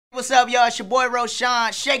what's up, y'all? It's your boy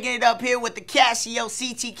Roshon, shaking it up here with the Casio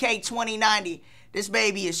CTK 2090. This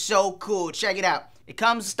baby is so cool. Check it out. It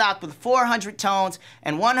comes stocked with 400 tones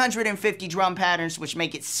and 150 drum patterns, which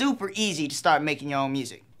make it super easy to start making your own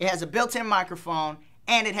music. It has a built-in microphone,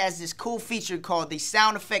 and it has this cool feature called the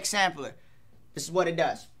sound effect sampler. This is what it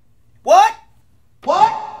does. What?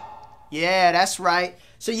 Yeah, that's right.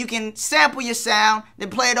 So you can sample your sound,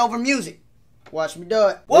 then play it over music. Watch me do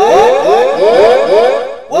it.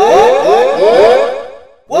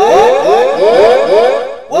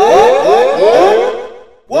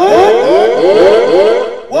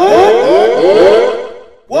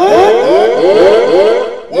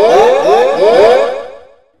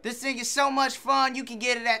 This thing is so much fun, you can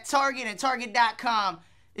get it at Target and Target.com.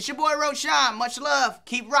 It's your boy Roshon. Much love.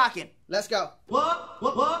 Keep rocking. Let's go. What?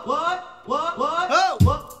 Oh!